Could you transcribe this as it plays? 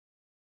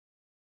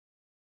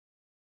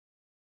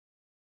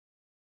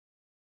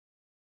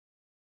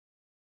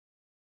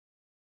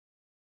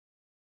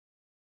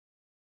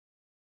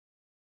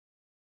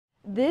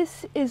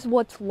This is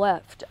what's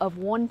left of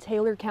one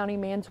Taylor County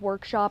man's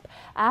workshop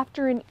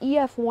after an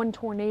EF1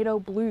 tornado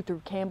blew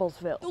through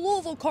Campbellsville. The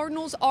Louisville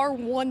Cardinals are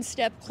one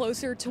step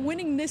closer to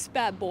winning this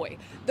bad boy,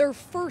 their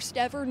first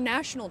ever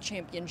national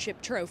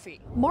championship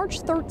trophy. March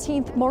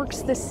 13th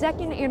marks the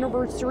second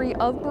anniversary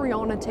of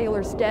Breonna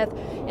Taylor's death,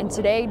 and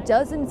today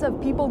dozens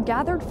of people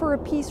gathered for a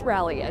peace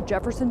rally at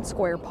Jefferson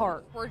Square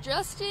Park. We're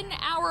just an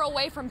hour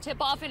away from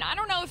tip-off, and I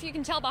don't know if you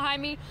can tell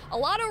behind me, a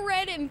lot of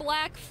red and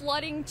black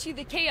flooding to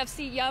the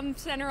KFC Yum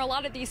Center. A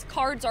lot of these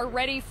cards are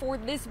ready for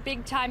this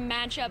big time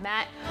matchup.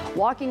 Matt,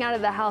 walking out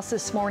of the house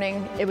this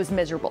morning, it was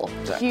miserable.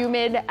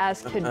 Humid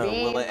as could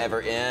be. Will it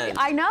ever end?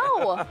 I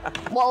know.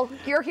 Well,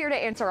 you're here to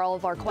answer all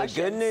of our questions.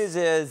 The good news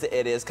is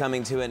it is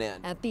coming to an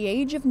end. At the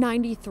age of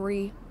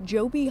 93,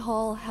 Joby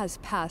Hall has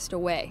passed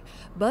away,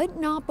 but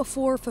not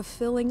before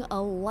fulfilling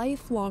a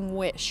lifelong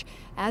wish,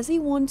 as he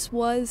once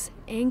was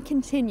and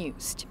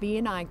continues to be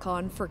an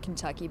icon for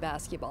Kentucky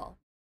basketball.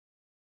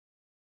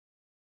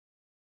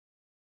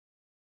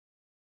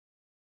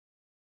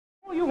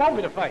 You want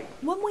me to fight?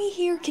 When we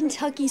hear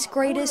Kentucky's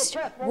greatest,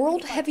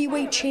 world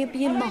heavyweight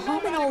champion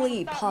Muhammad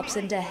Ali pops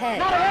into head.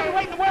 Not a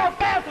heavyweight in the world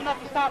fast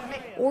enough to stop me.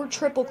 Or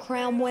Triple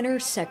Crown winner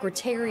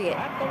Secretariat.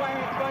 That's the way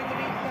it's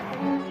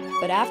going to be.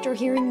 But after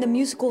hearing the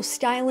musical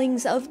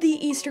stylings of the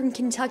Eastern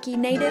Kentucky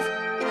native,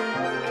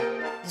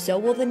 so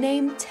will the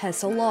name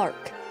Tessa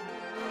Lark.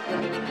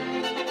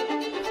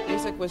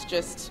 Music was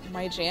just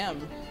my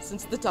jam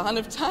since the dawn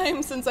of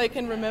time, since I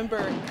can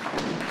remember.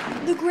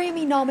 The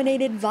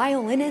Grammy-nominated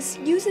violinist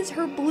uses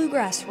her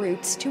bluegrass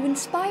roots to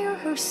inspire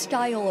her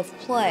style of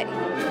play.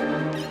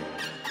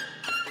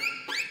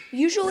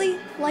 Usually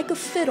like a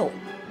fiddle.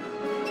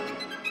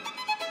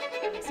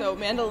 So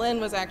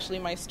mandolin was actually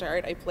my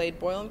start. I played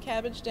Boil 'em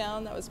Cabbage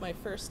Down. That was my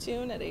first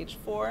tune at age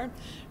 4.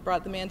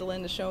 Brought the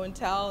mandolin to show and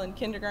tell in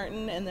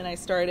kindergarten, and then I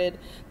started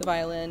the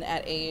violin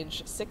at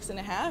age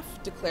 6.5.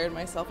 Declared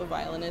myself a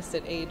violinist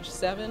at age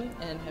 7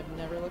 and have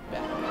never looked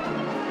back.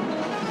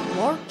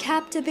 Lark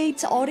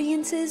captivates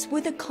audiences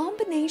with a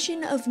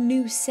combination of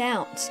new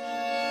sounds,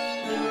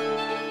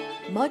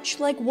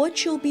 much like what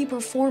she'll be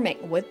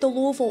performing with the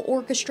Louisville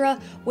Orchestra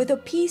with a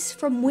piece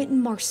from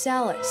Wynton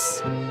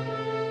Marsalis.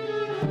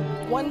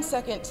 1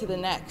 second to the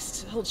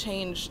next, he'll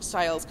change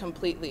styles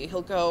completely.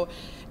 He'll go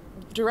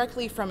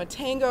directly from a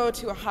tango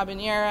to a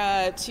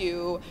habanera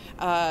to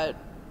a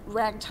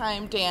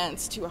ragtime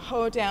dance to a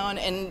hoedown,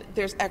 and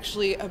there's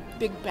actually a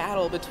big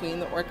battle between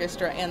the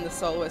orchestra and the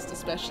soloist,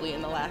 especially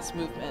in the last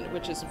movement,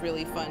 which is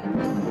really fun.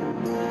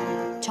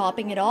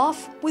 Topping it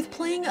off with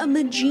playing a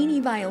Maggini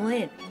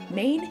violin,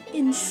 made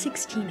in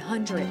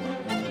 1600.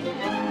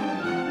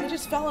 I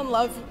just fell in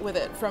love with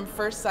it from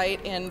first sight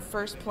and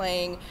first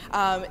playing.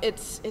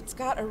 It's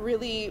got a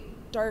really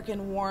dark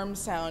and warm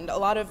sound. A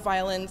lot of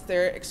violins,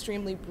 they're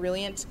extremely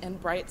brilliant and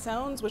bright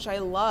sounds, which I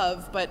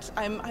love, but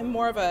I'm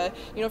more of a,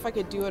 you know, if I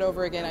could do it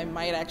over again, I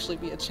might actually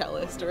be a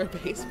cellist or a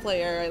bass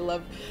player. I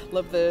love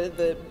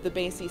the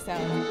bassy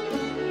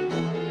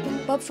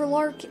sound. But for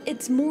Lark,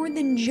 it's more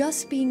than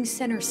just being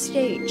center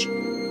stage.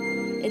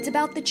 It's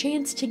about the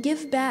chance to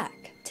give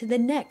back to the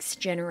next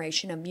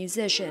generation of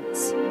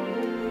musicians.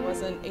 I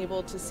wasn't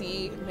able to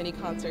see many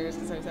concerts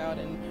because I was out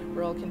in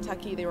rural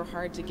Kentucky. They were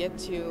hard to get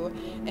to,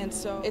 and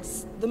so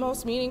it's the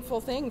most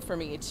meaningful thing for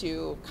me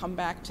to come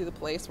back to the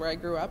place where I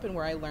grew up and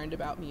where I learned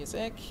about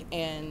music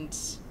and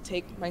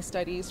take my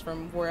studies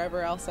from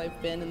wherever else I've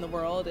been in the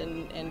world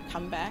and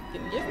come back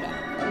and give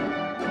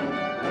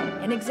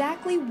back. And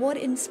exactly what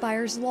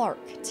inspires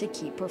Lark to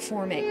keep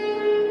performing.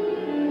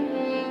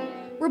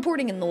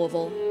 Reporting in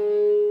Louisville,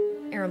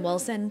 Erin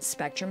Wilson,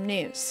 Spectrum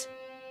News.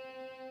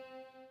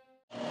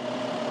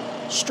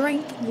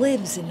 Strength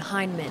lives in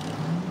Hindman.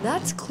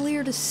 That's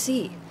clear to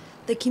see.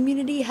 The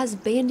community has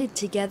banded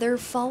together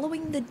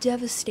following the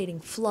devastating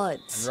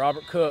floods. And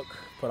Robert Cook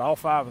put all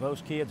 5 of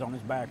those kids on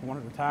his back one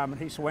at a time, and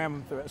he swam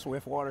them through that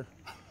swift water.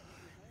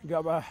 He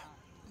got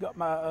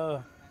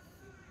my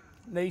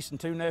niece and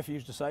 2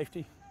 nephews to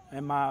safety,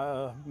 and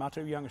my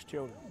 2 youngest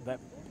children.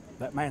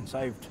 That man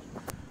saved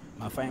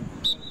my family.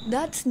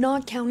 That's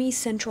Knott County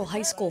Central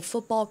High School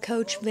football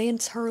coach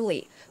Vance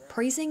Hurley,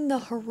 praising the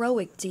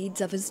heroic deeds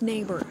of his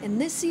neighbor. And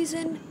this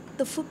season,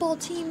 the football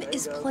team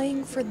is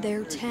playing for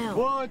their town.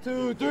 1,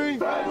 2, 3,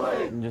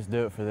 family! Just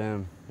do it for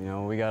them. You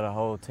know, we got a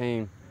whole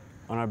team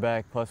on our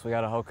back, plus we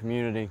got a whole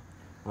community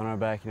on our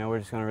back. You know, we're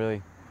just going to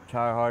really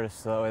try our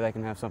hardest so that way they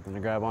can have something to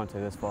grab onto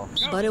this fall.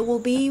 But it will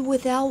be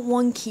without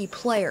one key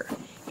player,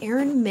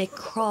 Erin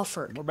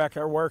Crawford. We're back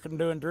there working,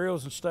 doing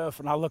drills and stuff,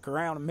 and I look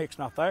around and Mick's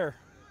not there.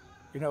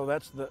 You know,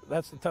 that's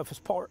the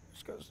toughest part,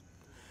 because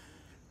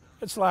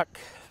it's like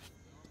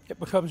it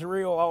becomes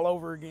real all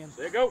over again.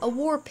 There you go. A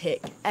war pig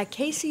at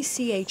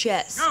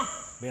KCCHS. Go.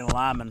 Being a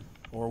lineman,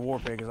 or a war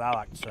pig as I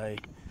like to say,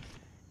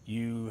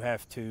 you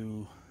have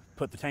to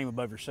put the team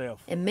above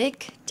yourself. And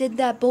Mick did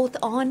that both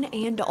on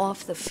and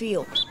off the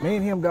field. Me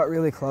and him got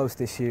really close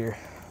this year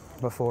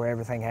before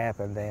everything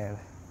happened, and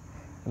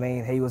I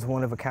mean, he was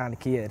one of a kind of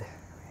kid.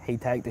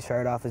 He'd take the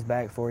shirt off his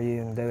back for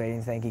you and do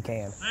anything he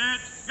can.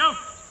 Let's go.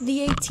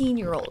 The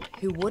 18-year-old,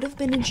 who would have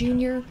been a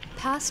junior,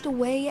 passed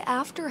away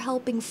after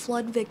helping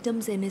flood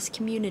victims in his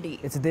community.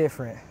 It's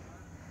different.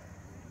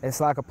 It's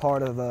like a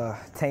part of the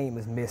team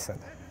is missing.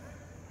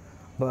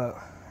 But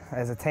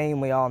as a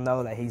team, we all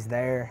know that he's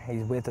there,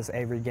 he's with us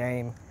every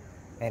game,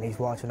 and he's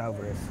watching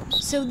over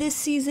us. So this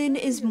season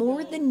is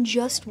more than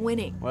just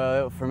winning.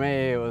 Well, for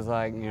me, it was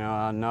like, you know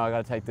I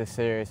got to take this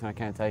serious and I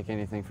can't take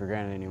anything for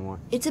granted anymore.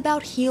 It's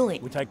about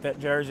healing. We take that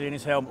jersey and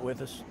his helmet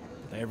with us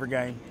to every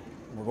game.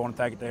 We're going to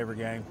take it to every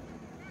game.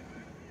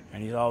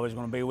 And he's always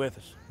going to be with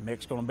us.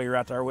 Mick's going to be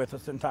right there with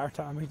us the entire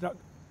time. He's not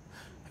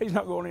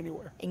going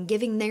anywhere. And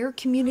giving their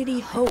community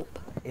hope.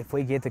 If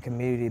we get the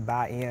community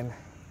buy-in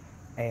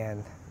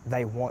and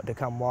they want to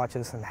come watch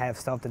us and have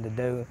something to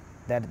do,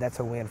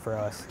 that's a win for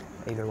us,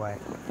 either way.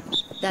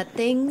 That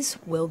things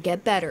will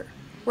get better.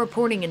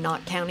 Reporting in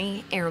Knott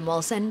County, Erin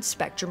Wilson,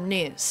 Spectrum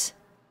News.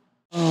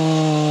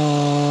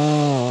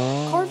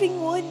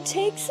 Carving wood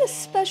takes a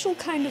special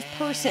kind of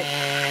person.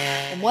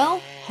 And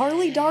well,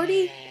 Harley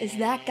Daugherty is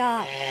that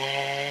guy.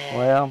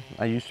 Well,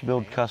 I used to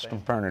build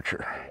custom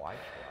furniture.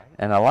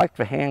 And I like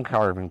the hand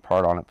carving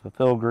part on it, the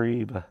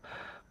filigree,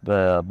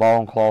 the ball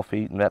and claw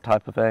feet and that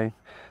type of thing.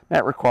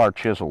 That required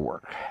chisel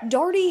work.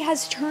 Daugherty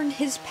has turned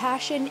his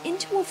passion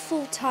into a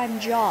full-time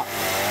job.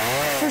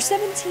 For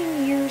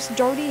 17 years,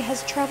 Daugherty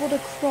has traveled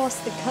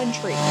across the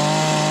country,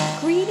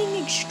 creating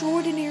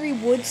extraordinary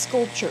wood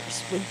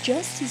sculptures with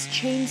just his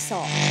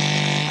chainsaw.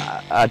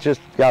 I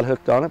just got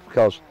hooked on it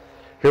because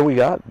here we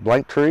got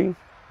blank tree,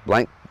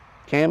 blank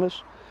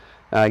canvas.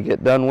 I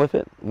get done with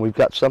it, and we've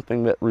got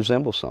something that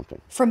resembles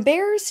something. From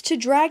bears to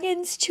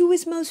dragons to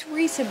his most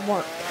recent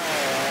work,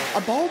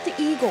 a bald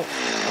eagle.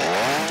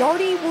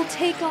 Daugherty will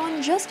take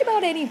on just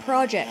about any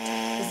project,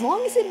 as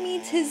long as it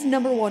meets his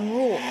 #1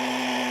 rule.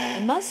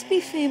 It must be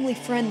family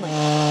friendly.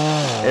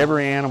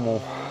 Every animal,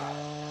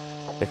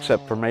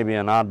 except for maybe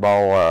an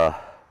oddball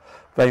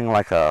thing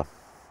like a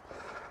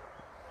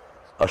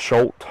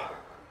shote.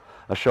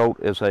 A shote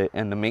is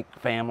in the mink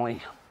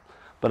family,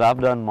 but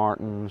I've done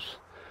martens,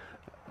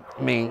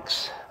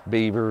 minks,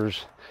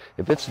 beavers.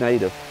 If it's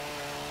native,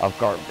 I've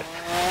carved it.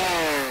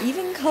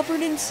 Even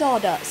covered in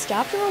sawdust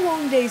after a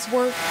long day's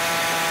work,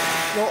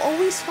 you'll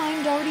always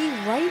find Daugherty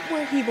right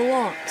where he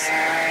belongs,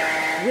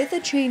 with a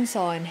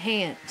chainsaw in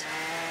hand.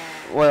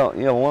 Well,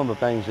 you know, one of the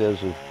things is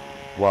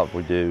what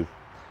we do.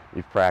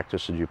 You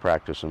practice and you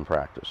practice and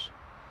practice.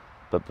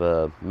 But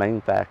the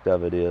main fact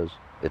of it is,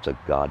 it's a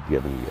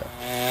God-given gift.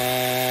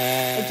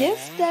 A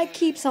gift that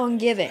keeps on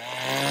giving.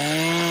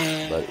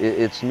 But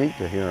it's neat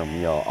to hear them,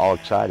 you know, all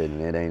excited,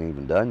 and it ain't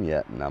even done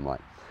yet. And I'm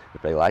like,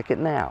 if they like it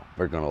now,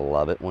 they're going to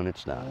love it when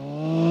it's done.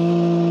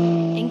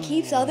 And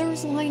keeps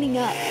others lining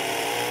up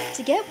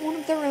to get one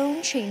of their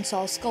own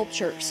chainsaw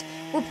sculptures.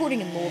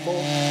 Reporting in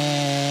Louisville,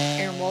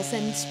 Erin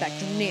Wilson,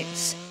 Spectrum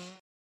News.